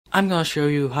I'm gonna show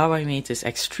you how I made this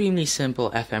extremely simple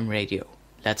FM radio.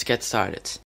 Let's get started.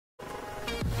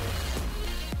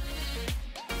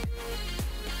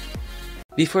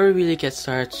 Before we really get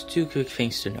started, two quick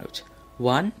things to note.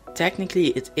 One, technically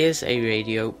it is a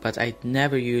radio, but I'd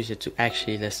never use it to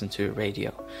actually listen to a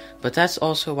radio. But that's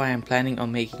also why I'm planning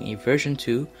on making a version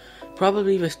 2,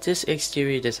 probably with this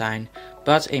exterior design,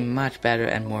 but a much better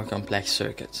and more complex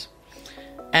circuit.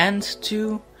 And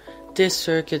two, this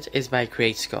circuit is by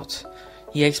Greatscott.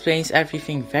 He explains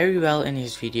everything very well in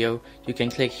his video. You can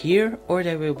click here or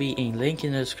there will be a link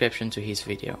in the description to his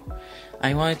video.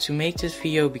 I wanted to make this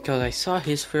video because I saw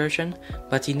his version,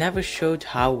 but he never showed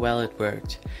how well it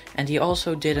worked. And he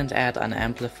also didn't add an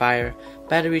amplifier,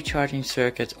 battery charging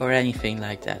circuit or anything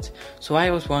like that. So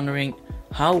I was wondering,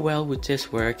 how well would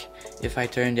this work if I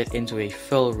turned it into a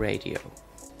full radio?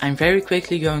 I'm very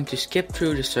quickly going to skip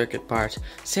through the circuit part,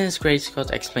 since Greatscott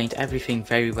explained everything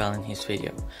very well in his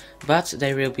video, but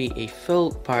there will be a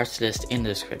full parts list in the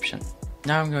description.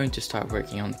 Now I'm going to start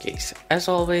working on the case. As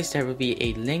always, there will be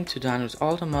a link to download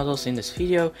all the models in this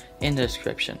video in the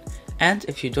description. And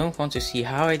if you don't want to see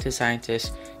how I designed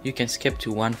this, you can skip to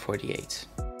 148.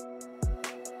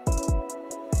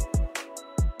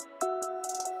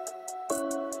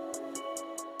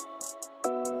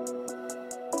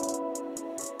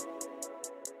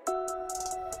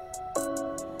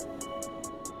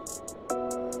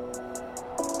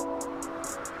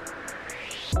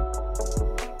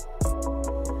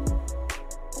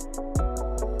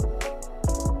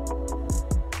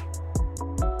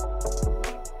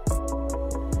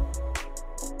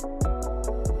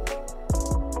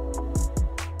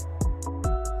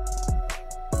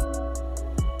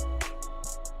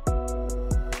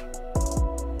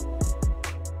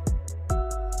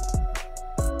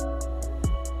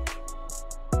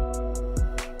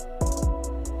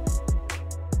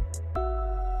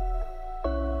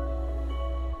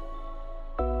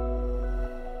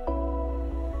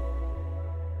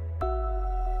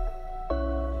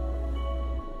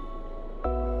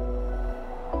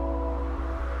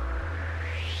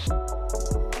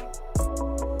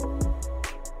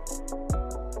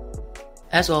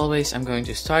 As always, I'm going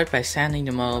to start by sanding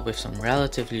the model with some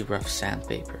relatively rough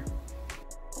sandpaper.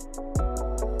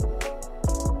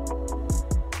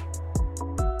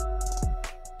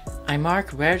 I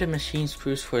mark where the machine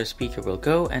screws for the speaker will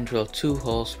go and drill 2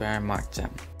 holes where I marked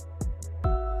them.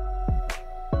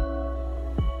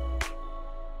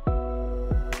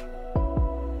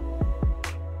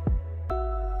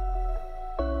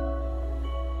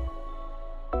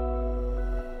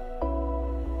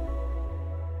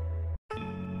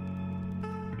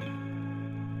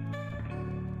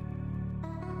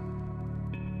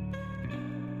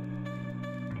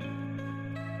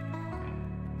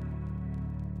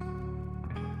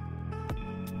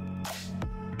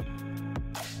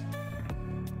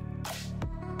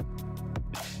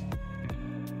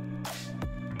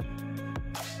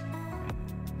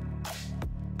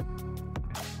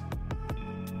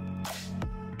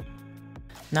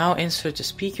 Now insert the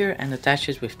speaker and attach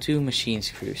it with 2 machine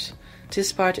screws.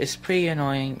 This part is pretty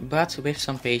annoying, but with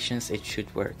some patience it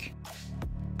should work.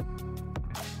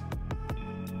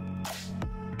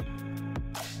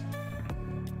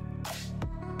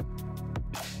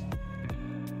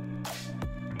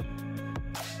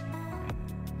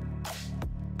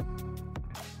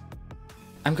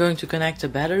 I'm going to connect the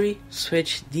battery,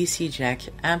 switch, DC jack,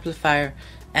 amplifier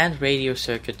and radio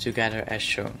circuit together as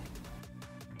shown.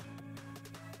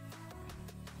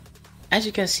 As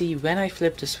you can see, when I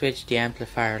flip the switch, the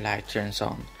amplifier light turns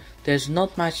on. There's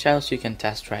not much else you can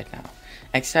test right now,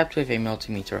 except with a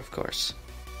multimeter of course.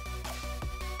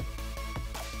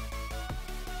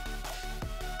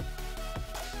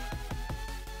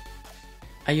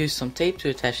 I used some tape to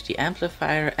attach the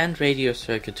amplifier and radio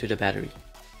circuit to the battery.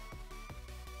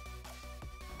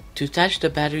 To attach the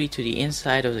battery to the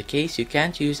inside of the case, you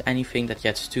can't use anything that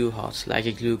gets too hot, like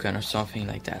a glue gun or something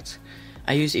like that.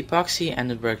 I used epoxy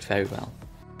and it worked very well.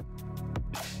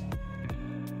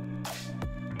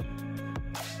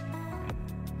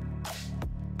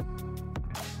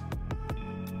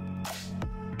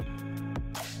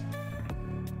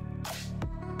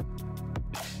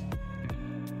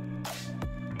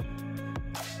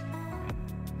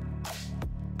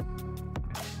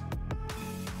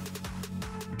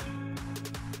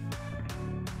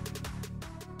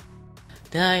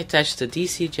 Then I attached the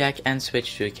DC jack and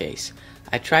switch to the case.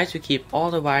 I tried to keep all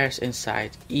the wires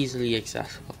inside easily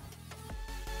accessible.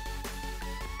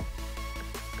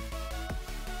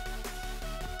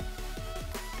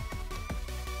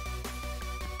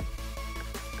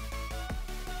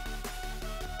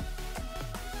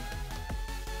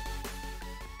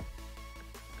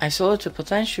 I soldered the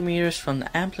potentiometers from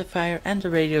the amplifier and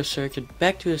the radio circuit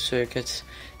back to the circuits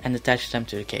and attached them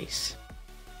to the case.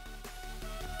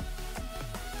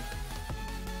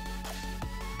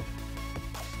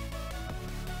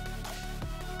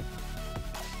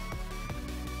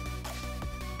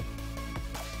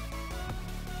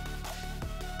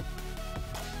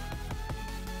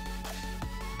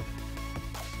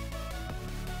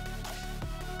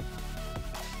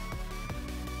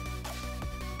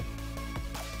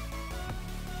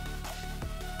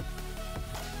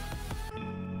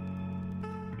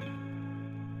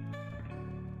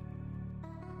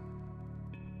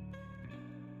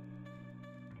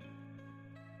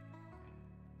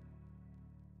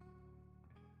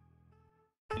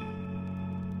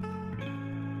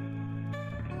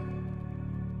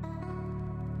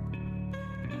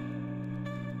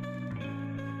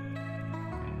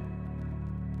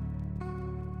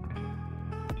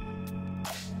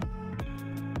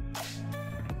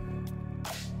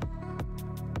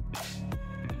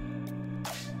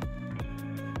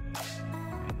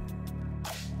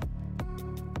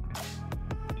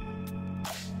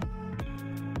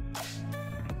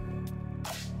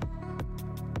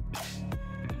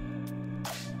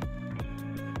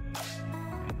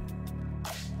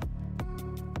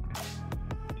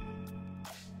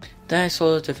 Then I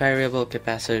soldered the variable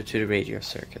capacitor to the radio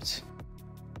circuit.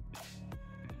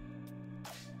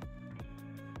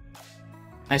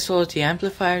 I soldered the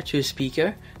amplifier to a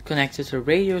speaker, connected the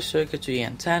radio circuit to the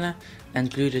antenna,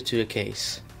 and glued it to the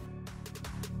case.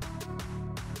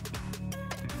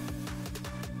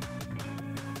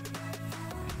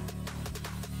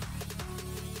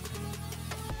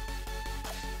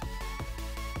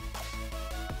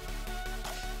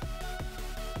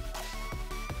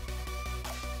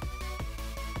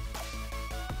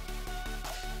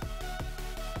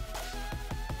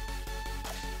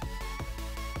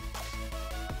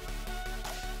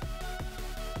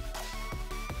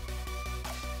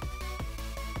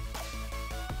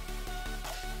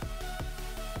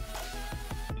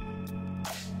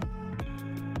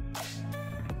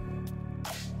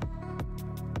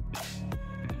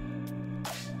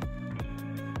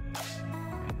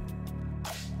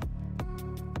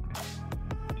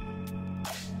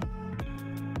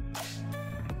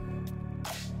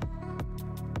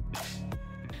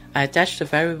 I attached the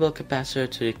variable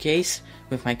capacitor to the case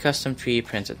with my custom 3D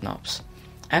printed knobs.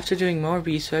 After doing more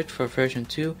research for version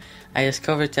 2, I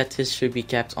discovered that this should be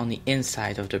kept on the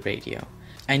inside of the radio.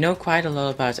 I know quite a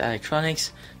lot about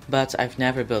electronics, but I've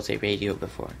never built a radio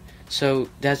before, so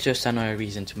that's just another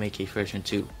reason to make a version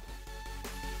 2.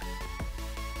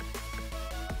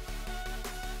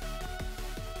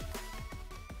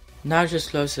 Now just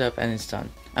close it up and it's done.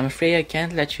 I'm afraid I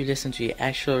can't let you listen to the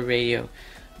actual radio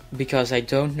because I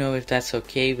don't know if that's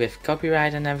okay with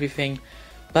copyright and everything,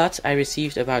 but I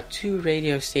received about 2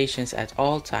 radio stations at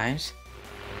all times.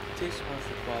 This was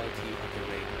the quality of the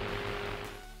radio.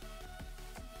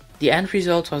 The end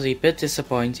result was a bit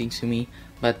disappointing to me,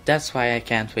 but that's why I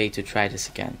can't wait to try this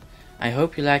again. I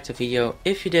hope you liked the video.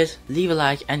 If you did, leave a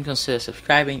like and consider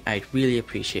subscribing, I'd really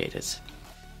appreciate it.